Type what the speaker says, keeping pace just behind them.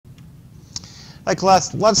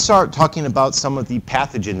Let's start talking about some of the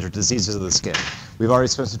pathogens or diseases of the skin. We've already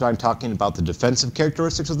spent some time talking about the defensive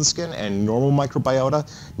characteristics of the skin and normal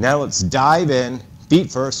microbiota. Now let's dive in,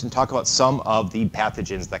 feet first, and talk about some of the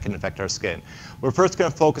pathogens that can affect our skin. We're first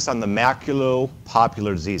going to focus on the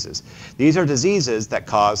maculopapular diseases. These are diseases that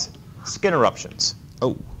cause skin eruptions.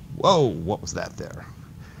 Oh, whoa, what was that there?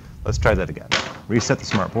 Let's try that again. Reset the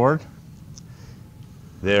smartboard.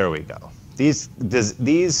 There we go. These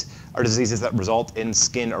are diseases that result in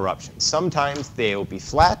skin eruptions. Sometimes they will be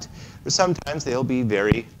flat, or sometimes they'll be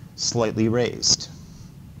very slightly raised.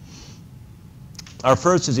 Our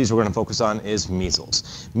first disease we're going to focus on is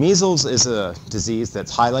measles. Measles is a disease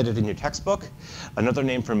that's highlighted in your textbook. Another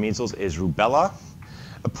name for measles is rubella.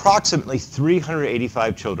 Approximately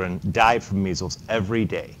 385 children die from measles every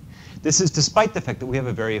day. This is despite the fact that we have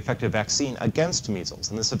a very effective vaccine against measles,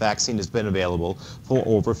 and this vaccine has been available for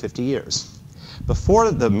over 50 years. Before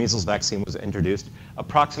the measles vaccine was introduced,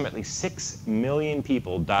 approximately 6 million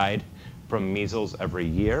people died from measles every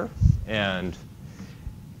year. And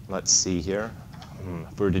let's see here,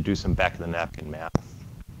 if we were to do some back of the napkin math,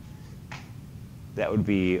 that would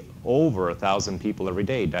be over 1,000 people every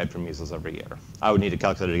day died from measles every year. I would need a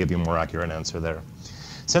calculator to give you a more accurate answer there.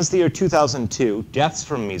 Since the year 2002, deaths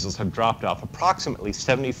from measles have dropped off approximately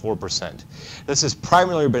 74%. This has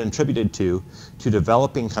primarily been attributed to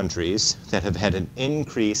developing countries that have had an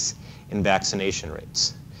increase in vaccination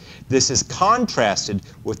rates. This is contrasted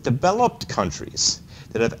with developed countries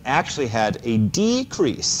that have actually had a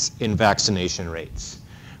decrease in vaccination rates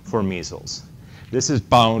for measles. This is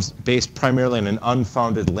based primarily on an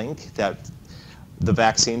unfounded link that the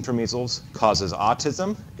vaccine for measles causes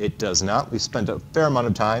autism. It does not. We've spent a fair amount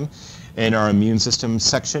of time in our immune system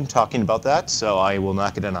section talking about that, so I will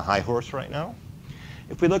not get on a high horse right now.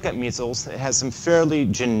 If we look at measles, it has some fairly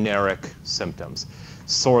generic symptoms.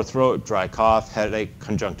 Sore throat, dry cough, headache,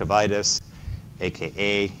 conjunctivitis,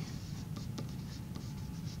 aka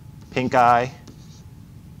pink eye.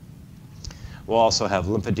 We'll also have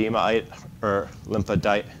lymphedema or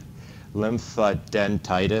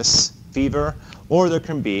lymphadenitis fever, or there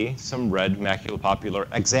can be some red maculopapular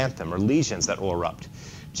exanthem or lesions that will erupt.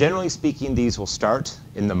 Generally speaking, these will start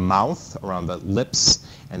in the mouth, around the lips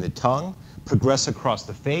and the tongue, progress across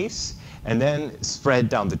the face, and then spread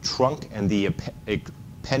down the trunk and the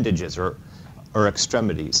appendages or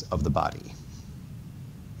extremities of the body.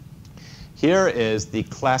 Here is the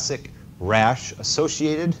classic rash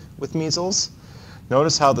associated with measles.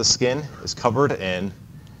 Notice how the skin is covered in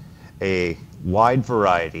a wide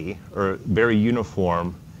variety or very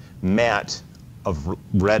uniform mat of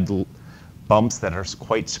red bumps that are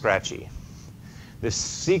quite scratchy. The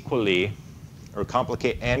sequelae or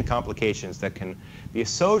complications that can be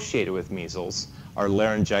associated with measles are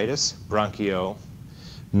laryngitis, bronchio,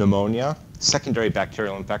 pneumonia, secondary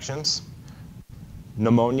bacterial infections,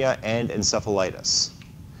 pneumonia, and encephalitis.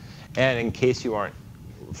 And in case you aren't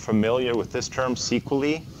familiar with this term,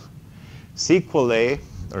 sequelae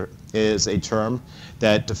is a term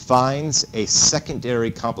that defines a secondary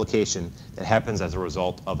complication that happens as a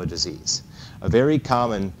result of a disease. A very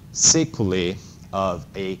common sequelae of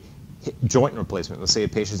a joint replacement, let's say a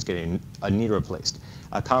patient's getting a knee replaced,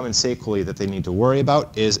 a common sequelae that they need to worry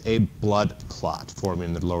about is a blood clot forming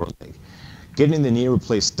in the lower leg. Getting the knee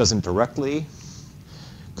replaced doesn't directly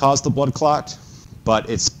cause the blood clot, but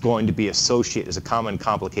it's going to be associated as a common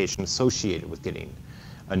complication associated with getting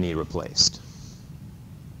a knee replaced.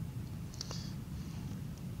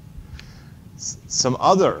 Some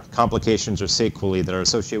other complications or sequelae that are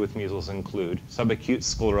associated with measles include subacute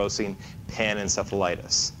sclerosing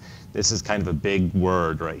panencephalitis. This is kind of a big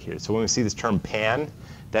word right here. So when we see this term pan,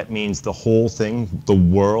 that means the whole thing, the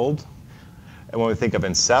world. And when we think of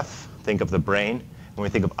enceph, think of the brain. When we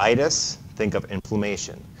think of itis, think of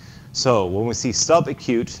inflammation. So when we see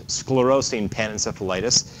subacute sclerosing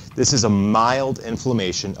panencephalitis, this is a mild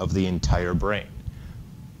inflammation of the entire brain.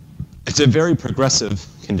 It's a very progressive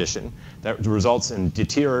condition that results in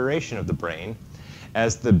deterioration of the brain.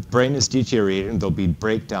 As the brain is deteriorating, there'll be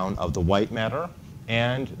breakdown of the white matter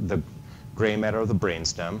and the gray matter of the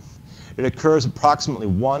brainstem. It occurs approximately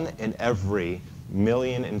 1 in every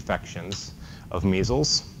million infections of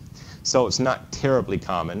measles, so it's not terribly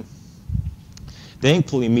common.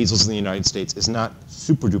 Thankfully, measles in the United States is not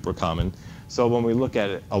super duper common. So when we look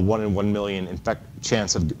at a 1 in 1 million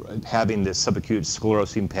chance of having this subacute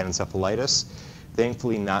sclerosing panencephalitis,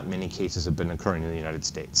 thankfully not many cases have been occurring in the United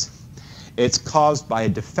States. It's caused by a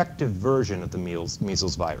defective version of the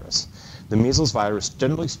measles virus. The measles virus,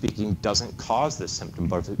 generally speaking, doesn't cause this symptom,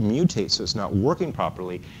 but if it mutates so it's not working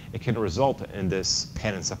properly, it can result in this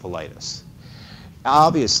panencephalitis.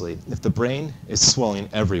 Obviously, if the brain is swelling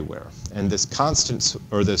everywhere, and this constant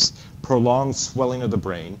or this prolonged swelling of the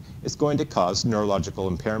brain is going to cause neurological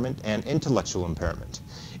impairment and intellectual impairment.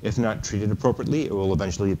 If not treated appropriately, it will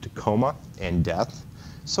eventually lead to coma and death.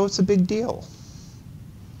 So it's a big deal.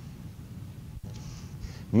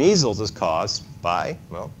 Measles is caused by,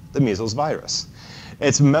 well, the measles virus.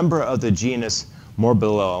 It's a member of the genus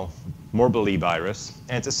Morbillivirus,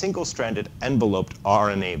 and it's a single-stranded enveloped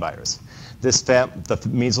RNA virus. The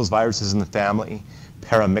measles virus is in the family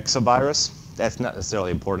Paramyxovirus. That's not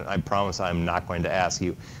necessarily important. I promise I'm not going to ask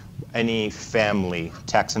you any family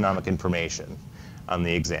taxonomic information on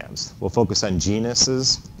the exams. We'll focus on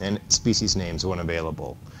genuses and species names when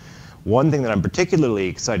available. One thing that I'm particularly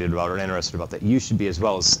excited about or interested about that you should be as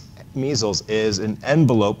well as measles is an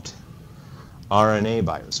enveloped RNA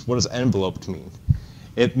virus. What does enveloped mean?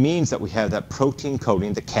 It means that we have that protein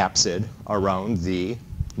coating, the capsid, around the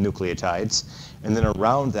nucleotides, and then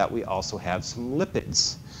around that we also have some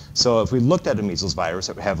lipids. So if we looked at a measles virus,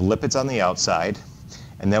 it would have lipids on the outside,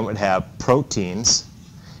 and then it would have proteins,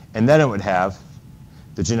 and then it would have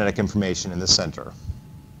the genetic information in the center.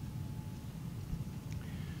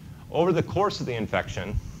 Over the course of the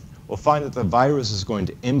infection, we'll find that the virus is going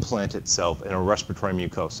to implant itself in a respiratory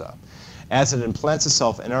mucosa. As it implants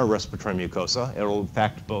itself in our respiratory mucosa, it will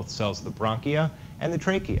infect both cells of the bronchia and the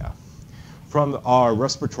trachea. From our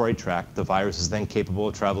respiratory tract, the virus is then capable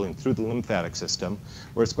of traveling through the lymphatic system,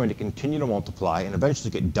 where it's going to continue to multiply and eventually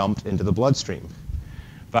get dumped into the bloodstream.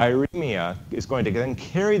 Viremia is going to then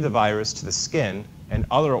carry the virus to the skin and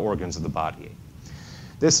other organs of the body.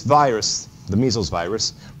 This virus, the measles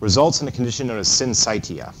virus, results in a condition known as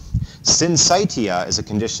syncytia. Syncytia is a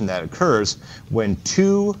condition that occurs when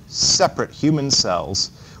two separate human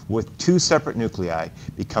cells with two separate nuclei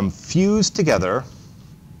become fused together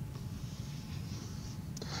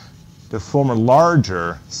to form a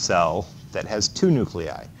larger cell that has two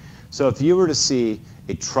nuclei. So if you were to see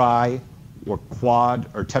a tri or quad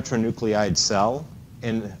or tetranucleated cell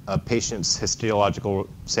in a patient's histological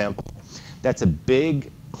sample, that's a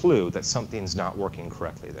big clue that something's not working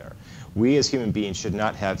correctly there. We as human beings should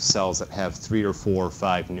not have cells that have 3 or 4 or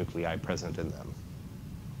 5 nuclei present in them.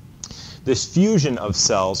 This fusion of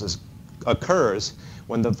cells occurs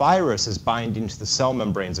when the virus is binding to the cell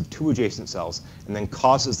membranes of two adjacent cells and then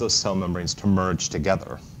causes those cell membranes to merge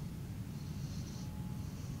together.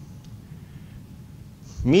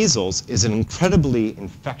 Measles is an incredibly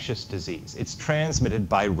infectious disease. It's transmitted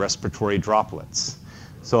by respiratory droplets.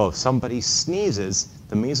 So if somebody sneezes,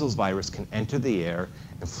 the measles virus can enter the air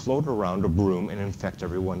and float around a room and infect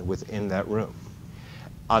everyone within that room.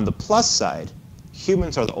 On the plus side,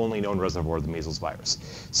 humans are the only known reservoir of the measles virus.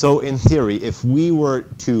 So in theory, if we were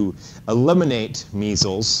to eliminate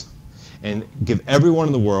measles and give everyone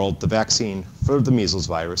in the world the vaccine for the measles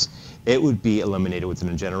virus, it would be eliminated within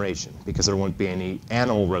a generation because there won't be any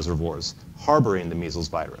animal reservoirs harboring the measles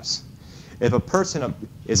virus. If a person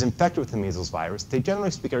is infected with the measles virus, they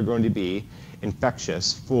generally speaking are going to be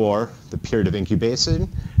infectious for the period of incubation,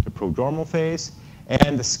 the prodromal phase,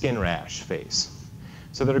 and the skin rash phase.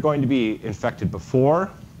 So they're going to be infected before,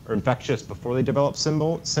 or infectious before they develop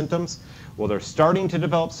symptoms, while they're starting to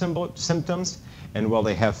develop symptoms, and while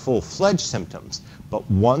they have full-fledged symptoms. But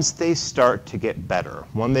once they start to get better,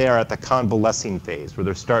 when they are at the convalescing phase, where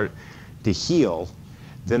they start to heal,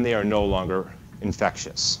 then they are no longer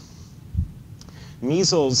infectious.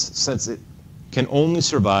 Measles, since it can only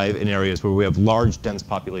survive in areas where we have large, dense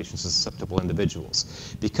populations of susceptible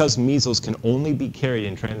individuals. Because measles can only be carried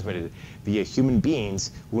and transmitted via human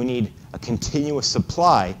beings, we need a continuous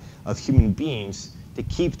supply of human beings to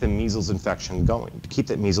keep the measles infection going, to keep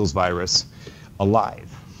that measles virus alive.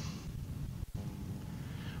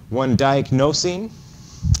 When diagnosing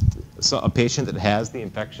a patient that has the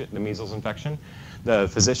measles infection, the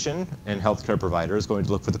physician and healthcare provider is going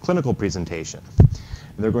to look for the clinical presentation.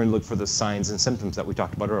 And they're going to look for the signs and symptoms that we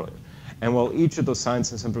talked about earlier. And while each of those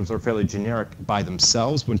signs and symptoms are fairly generic by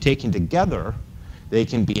themselves, when taken together, they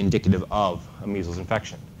can be indicative of a measles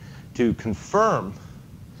infection. To confirm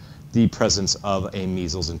the presence of a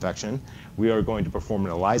measles infection, we are going to perform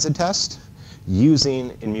an ELISA test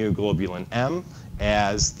using immunoglobulin M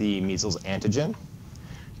as the measles antigen.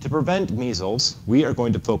 To prevent measles, we are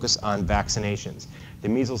going to focus on vaccinations. The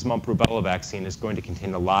measles, mumps, rubella vaccine is going to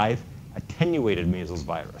contain a live, attenuated measles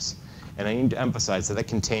virus. And I need to emphasize that it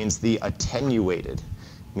contains the attenuated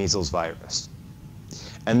measles virus.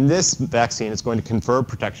 And this vaccine is going to confer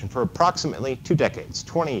protection for approximately 2 decades,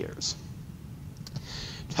 20 years.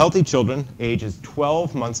 Healthy children, ages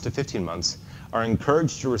 12 months to 15 months, are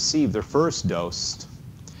encouraged to receive their first dose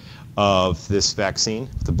of this vaccine,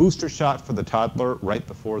 the booster shot for the toddler right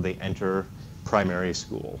before they enter primary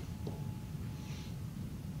school.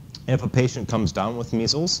 If a patient comes down with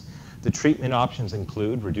measles, the treatment options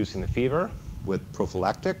include reducing the fever with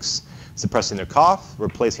prophylactics, suppressing their cough,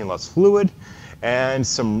 replacing less fluid, and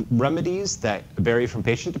some remedies that vary from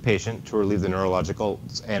patient to patient to relieve the neurological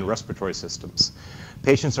and respiratory systems.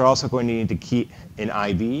 Patients are also going to need to keep an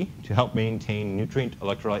IV to help maintain nutrient,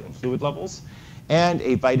 electrolyte, and fluid levels, and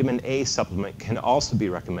a vitamin A supplement can also be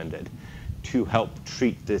recommended to help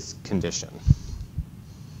treat this condition.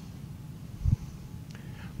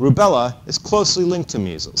 Rubella is closely linked to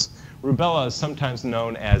measles. Rubella is sometimes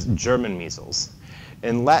known as German measles.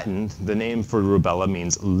 In Latin, the name for rubella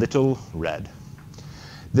means little red.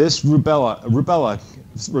 This rubella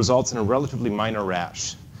results in a relatively minor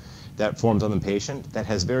rash that forms on the patient that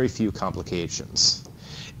has very few complications.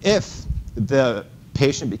 If the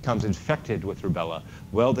patient becomes infected with rubella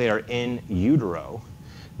while they are in utero,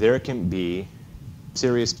 there can be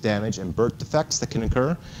serious damage and birth defects that can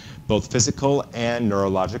occur, both physical and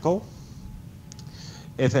neurological.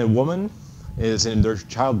 If a woman is in their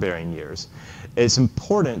childbearing years, it's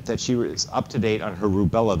important that she is up to date on her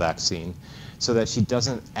rubella vaccine so that she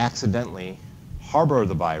doesn't accidentally harbor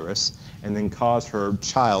the virus and then cause her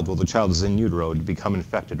child, while the child is in utero, to become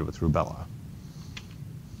infected with rubella.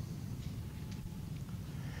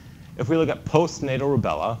 If we look at postnatal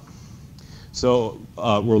rubella, so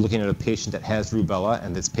we're looking at a patient that has rubella,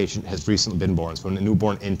 and this patient has recently been born, so a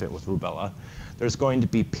newborn infant with rubella. There's going to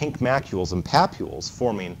be pink macules and papules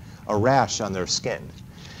forming a rash on their skin.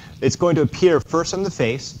 It's going to appear first on the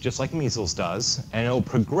face, just like measles does, and it will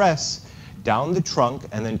progress down the trunk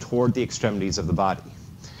and then toward the extremities of the body.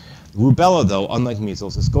 Rubella, though, unlike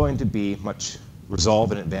measles, is going to be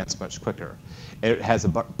resolve and advance much quicker. It has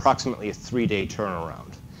approximately a 3-day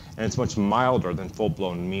turnaround, and it's much milder than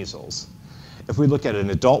full-blown measles. If we look at an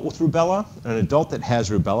adult with rubella, an adult that has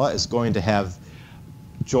rubella is going to have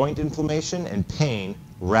joint inflammation and pain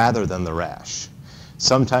rather than the rash.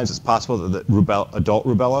 Sometimes it's possible that adult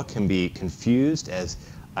rubella can be confused as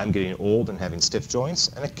I'm getting old and having stiff joints,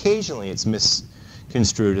 and occasionally it's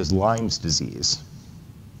misconstrued as Lyme's disease.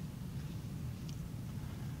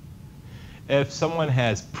 If someone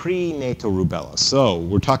has prenatal rubella, so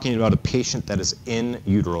we're talking about a patient that is in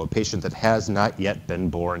utero, a patient that has not yet been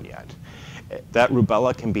born yet, that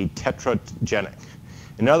rubella can be tetragenic.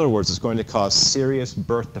 In other words, it's going to cause serious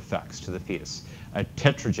birth defects to the fetus. A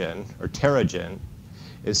tetragen or pterogen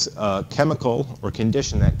is a chemical or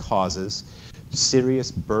condition that causes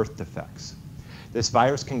serious birth defects. This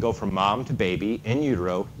virus can go from mom to baby in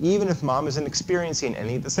utero, even if mom isn't experiencing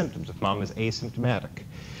any of the symptoms, if mom is asymptomatic.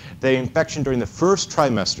 The infection during the first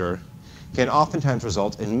trimester can oftentimes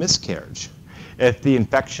result in miscarriage. If the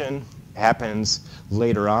infection happens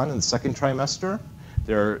later on in the second trimester,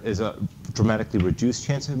 there is a dramatically reduced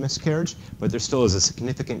chance of miscarriage, but there still is a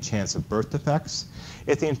significant chance of birth defects.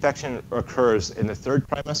 If the infection occurs in the third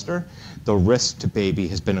trimester, the risk to baby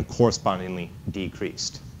has been correspondingly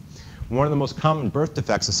decreased. One of the most common birth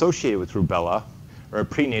defects associated with rubella, or a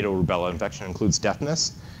prenatal rubella infection, includes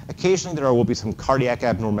deafness. Occasionally there will be some cardiac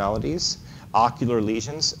abnormalities, ocular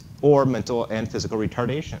lesions, or mental and physical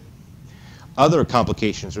retardation. Other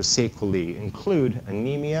complications or sequelae include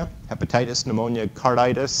anemia, hepatitis, pneumonia,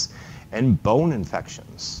 carditis, and bone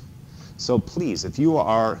infections. So please, if you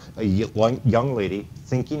are a young lady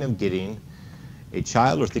thinking of getting a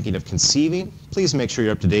child or thinking of conceiving, please make sure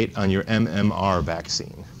you're up to date on your MMR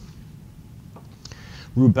vaccine.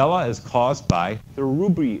 Rubella is caused by the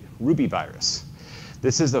ruby virus.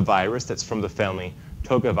 This is a virus that's from the family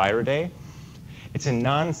Togaviridae. It's a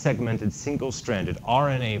non-segmented, single-stranded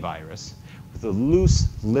RNA virus with a loose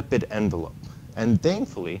lipid envelope. And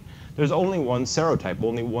thankfully, there's only one serotype,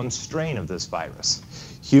 only one strain of this virus.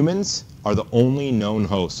 Humans are the only known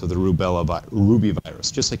host of the ruby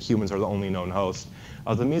virus, just like humans are the only known host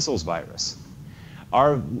of the measles virus.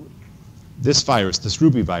 This virus, this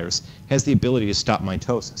ruby virus, has the ability to stop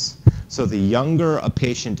mitosis. So the younger a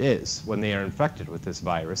patient is when they are infected with this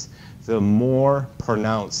virus, the more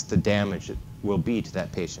pronounced the damage it will be to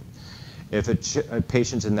that patient. If a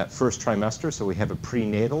patient's in that first trimester, so we have a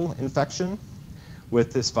prenatal infection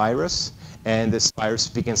with this virus, and this virus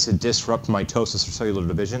begins to disrupt mitosis or cellular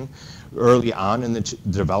division early on in the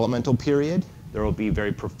developmental period, there will be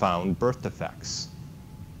very profound birth defects.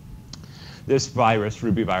 This virus,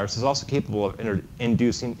 ruby virus, is also capable of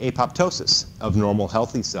inducing apoptosis of normal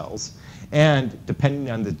healthy cells, and depending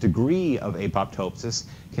on the degree of apoptosis,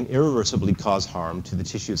 can irreversibly cause harm to the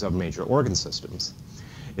tissues of major organ systems.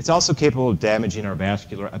 It's also capable of damaging our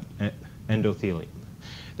vascular endothelium.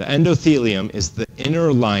 The endothelium is the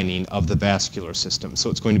inner lining of the vascular system. So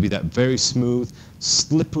it's going to be that very smooth,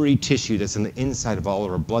 slippery tissue that's in the inside of all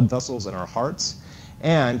of our blood vessels and our hearts.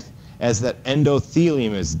 And as that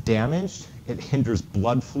endothelium is damaged, it hinders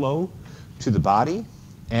blood flow to the body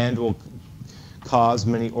and will cause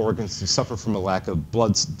many organs to suffer from a lack of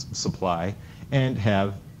blood supply and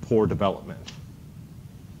have poor development.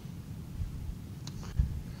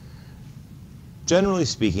 Generally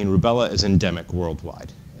speaking, rubella is endemic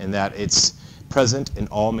worldwide, in that it's present in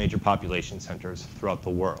all major population centers throughout the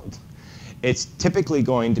world. It's typically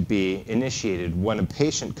going to be initiated when a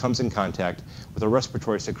patient comes in contact with a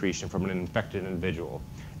respiratory secretion from an infected individual.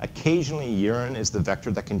 Occasionally, urine is the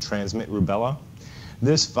vector that can transmit rubella.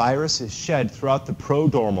 This virus is shed throughout the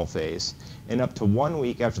prodromal phase and up to 1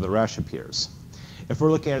 week after the rash appears. If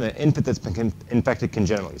we're looking at an infant that's been infected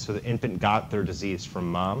congenitally, so the infant got their disease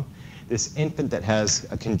from mom, this infant that has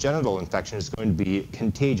a congenital infection is going to be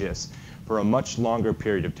contagious for a much longer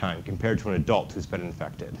period of time compared to an adult who's been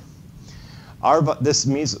infected. This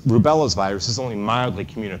rubella's virus is only mildly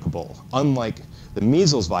communicable. Unlike the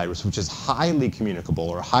measles virus, which is highly communicable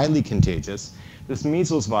or highly contagious, this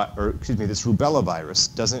rubella virus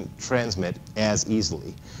doesn't transmit as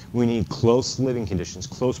easily. We need close living conditions,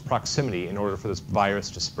 close proximity in order for this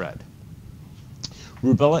virus to spread.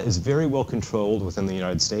 Rubella is very well controlled within the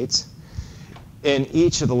United States. In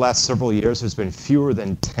each of the last several years, there's been fewer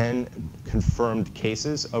than 10 confirmed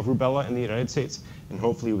cases of rubella in the United States, and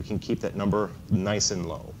hopefully we can keep that number nice and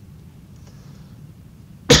low.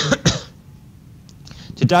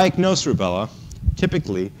 To diagnose rubella,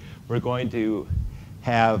 typically we're going to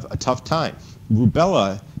have a tough time.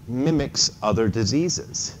 Rubella mimics other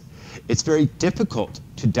diseases. It's very difficult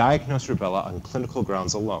to diagnose rubella on clinical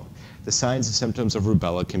grounds alone. The signs and symptoms of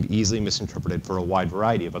rubella can be easily misinterpreted for a wide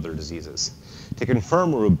variety of other diseases. To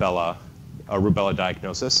confirm a rubella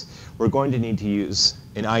diagnosis, we're going to need to use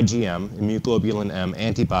an IgM, immunoglobulin M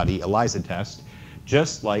antibody ELISA test,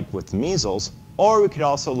 just like with measles, or we could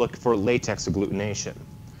also look for latex agglutination.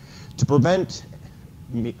 To prevent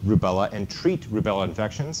rubella and treat rubella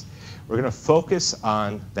infections, we're going to focus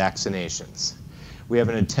on vaccinations. We have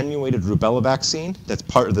an attenuated rubella vaccine that's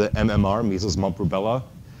part of the MMR, measles, mumps, rubella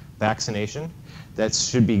vaccination, that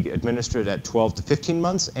should be administered at 12 to 15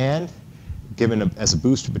 months and given as a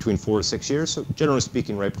booster between 4 to 6 years, so generally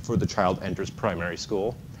speaking, right before the child enters primary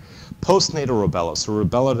school. Postnatal rubella, so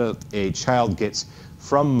rubella that a child gets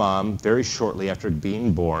from mom very shortly after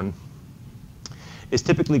being born, is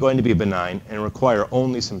typically going to be benign and require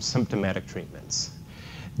only some symptomatic treatments.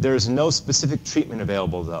 There is no specific treatment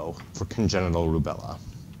available, though, for congenital rubella.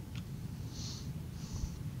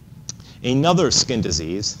 Another skin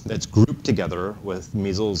disease that's grouped together with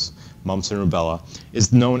measles, mumps, and rubella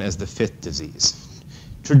is known as the fifth disease.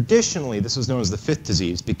 Traditionally, this was known as the fifth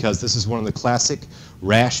disease because this is one of the classic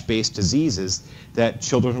rash-based diseases that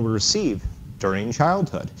children would receive during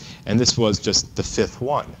childhood, and this was just the fifth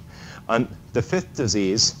one. The fifth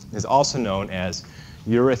disease is also known as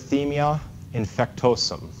erythema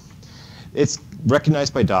infectosum. It's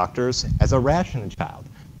recognized by doctors as a rash in a child.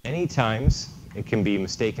 Many times, it can be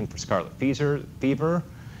mistaken for scarlet fever,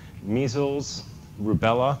 measles,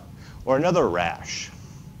 rubella, or another rash.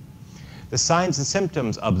 The signs and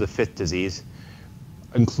symptoms of the fifth disease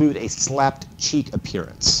include a slapped cheek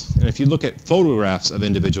appearance. And if you look at photographs of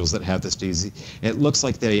individuals that have this disease, it looks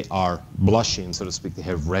like they are blushing, so to speak. They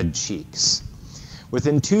have red cheeks.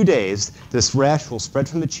 Within 2 days, this rash will spread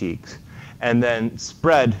from the cheek and then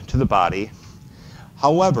spread to the body.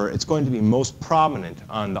 However, it's going to be most prominent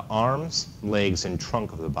on the arms, legs, and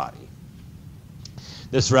trunk of the body.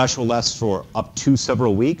 This rash will last for up to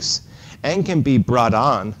several weeks and can be brought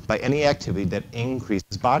on by any activity that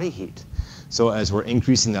increases body heat. So as we're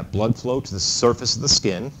increasing that blood flow to the surface of the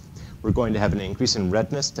skin, we're going to have an increase in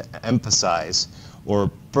redness to emphasize or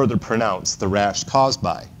further pronounce the rash caused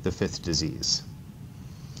by the fifth disease.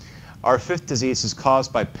 Our fifth disease is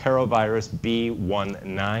caused by parovirus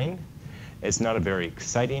B19. It's not a very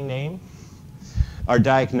exciting name. Our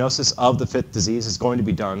diagnosis of the fifth disease is going to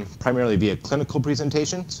be done primarily via clinical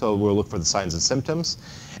presentation, so we'll look for the signs and symptoms,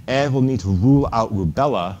 and we'll need to rule out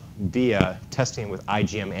rubella via testing with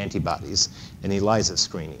IgM antibodies and ELISA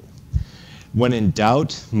screening. When in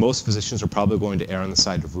doubt, most physicians are probably going to err on the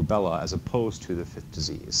side of rubella as opposed to the fifth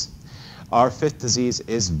disease. Our fifth disease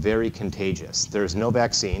is very contagious. There is no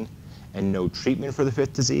vaccine and no treatment for the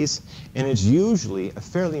fifth disease, and it's usually a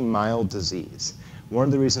fairly mild disease. One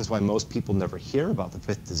of the reasons why most people never hear about the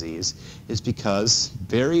fifth disease is because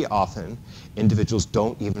very often individuals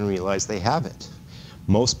don't even realize they have it.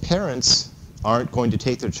 Most parents aren't going to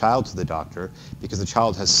take their child to the doctor because the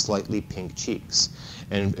child has slightly pink cheeks.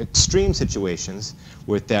 And in extreme situations,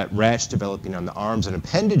 with that rash developing on the arms and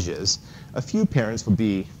appendages, a few parents would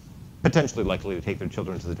be potentially likely to take their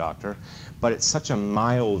children to the doctor, but it's such a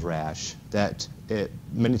mild rash that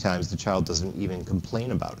many times the child doesn't even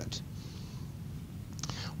complain about it.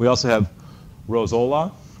 We also have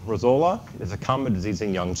Roseola. Roseola is a common disease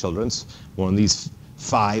in young children. It's one of these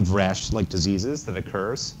 5 rash-like diseases that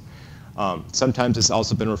occurs. Sometimes it's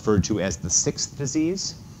also been referred to as the 6th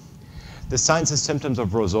disease. The signs and symptoms of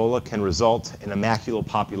Roseola can result in a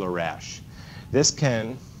maculopapular rash. This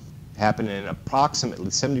can happen in approximately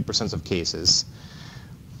 70% of cases.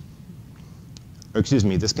 Or excuse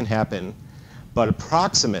me, this can happen, but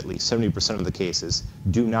approximately 70% of the cases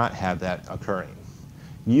do not have that occurring.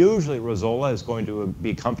 Usually Roseola is going to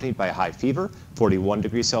be accompanied by a high fever, 41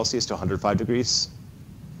 degrees Celsius to 105 degrees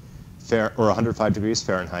or 105 degrees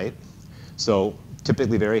Fahrenheit. So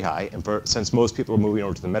typically very high. And since most people are moving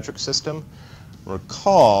over to the metric system,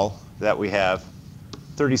 recall that we have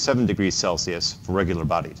 37 degrees Celsius for regular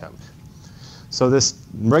body temp. So this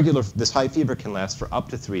high fever can last for up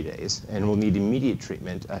to 3 days and will need immediate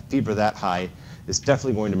treatment. A fever that high is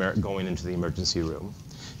definitely going to merit going into the emergency room.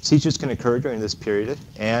 Seizures can occur during this period,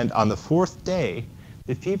 and on the 4th day,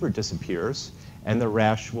 the fever disappears and the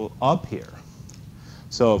rash will appear.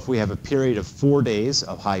 So if we have a period of 4 days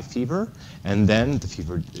of high fever, and then the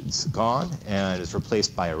fever is gone and is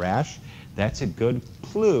replaced by a rash, that's a good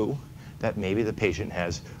clue that maybe the patient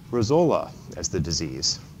has Roseola as the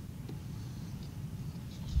disease.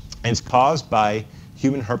 And it's caused by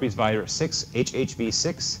human herpes virus 6,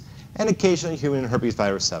 HHV6, and occasionally human herpes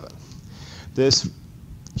virus 7. This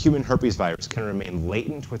human herpes virus can remain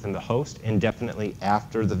latent within the host indefinitely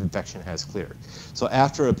after the infection has cleared. So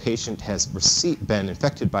after a patient has been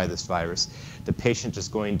infected by this virus, the patient is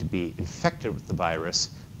going to be infected with the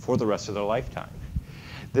virus for the rest of their lifetime.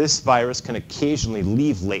 This virus can occasionally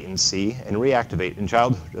leave latency and reactivate in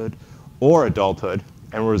childhood or adulthood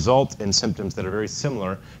and result in symptoms that are very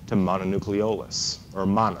similar to mononucleosis, or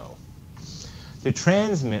mono. To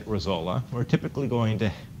transmit Roseola, we're typically going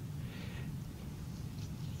to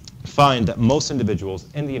find that most individuals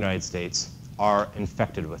in the United States are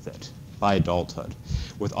infected with it by adulthood,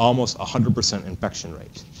 with almost 100% infection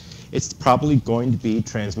rate. It's probably going to be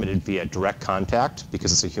transmitted via direct contact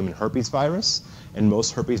because it's a human herpes virus, and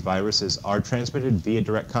most herpes viruses are transmitted via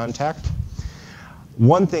direct contact.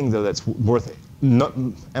 One thing, though, that's worth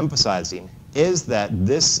emphasizing is that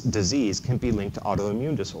this disease can be linked to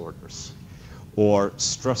autoimmune disorders or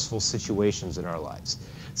stressful situations in our lives.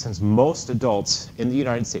 Since most adults in the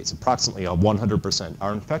United States, approximately 100%,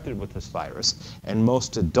 are infected with this virus, and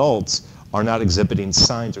most adults are not exhibiting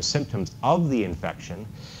signs or symptoms of the infection,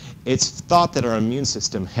 it's thought that our immune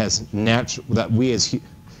system has that we as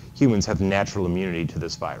humans have natural immunity to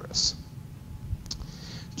this virus.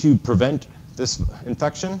 To prevent this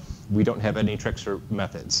infection, we don't have any tricks or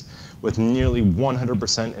methods. With nearly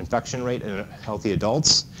 100% infection rate in healthy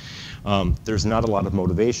adults, there's not a lot of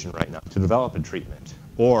motivation right now to develop a treatment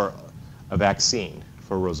or a vaccine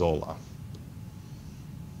for Roseola.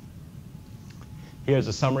 Here's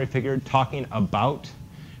a summary figure talking about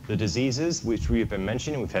the diseases which we've been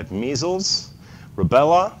mentioning. We've had measles,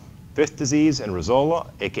 rubella, 5th disease, and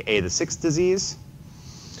Roseola, aka the 6th disease.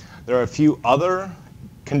 There are a few other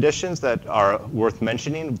conditions that are worth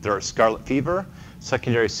mentioning. There are scarlet fever,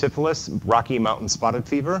 secondary syphilis, Rocky Mountain spotted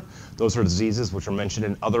fever. Those are diseases which are mentioned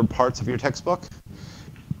in other parts of your textbook.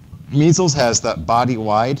 Measles has that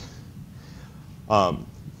body-wide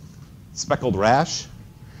speckled rash.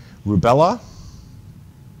 Rubella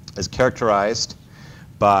is characterized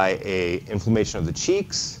by an inflammation of the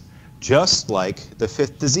cheeks, just like the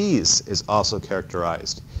 5th disease is also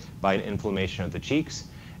characterized by an inflammation of the cheeks.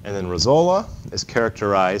 And then Roseola is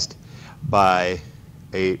characterized by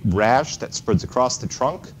a rash that spreads across the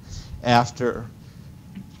trunk after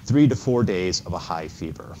 3 to 4 days of a high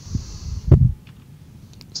fever.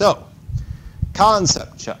 So,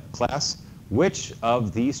 concept class, which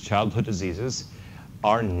of these childhood diseases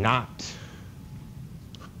are not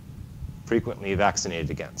frequently vaccinated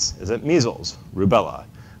against? Is it measles, rubella,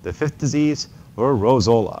 the 5th disease, or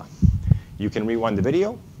Roseola? You can rewind the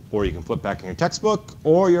video, or you can flip back in your textbook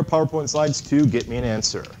or your PowerPoint slides to get me an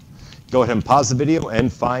answer. Go ahead and pause the video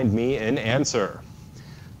and find me an answer.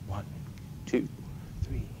 1, 2,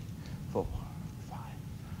 3, 4, 5.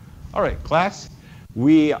 All right, class,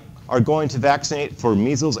 we are going to vaccinate for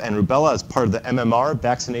measles and rubella as part of the MMR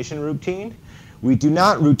vaccination routine. We do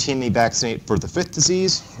not routinely vaccinate for the 5th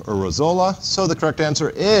disease or Roseola, so the correct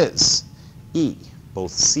answer is E,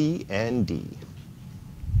 both C and D.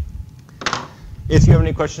 If you have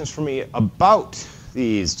any questions for me about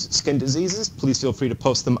these skin diseases, please feel free to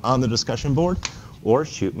post them on the discussion board or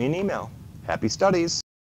shoot me an email. Happy studies.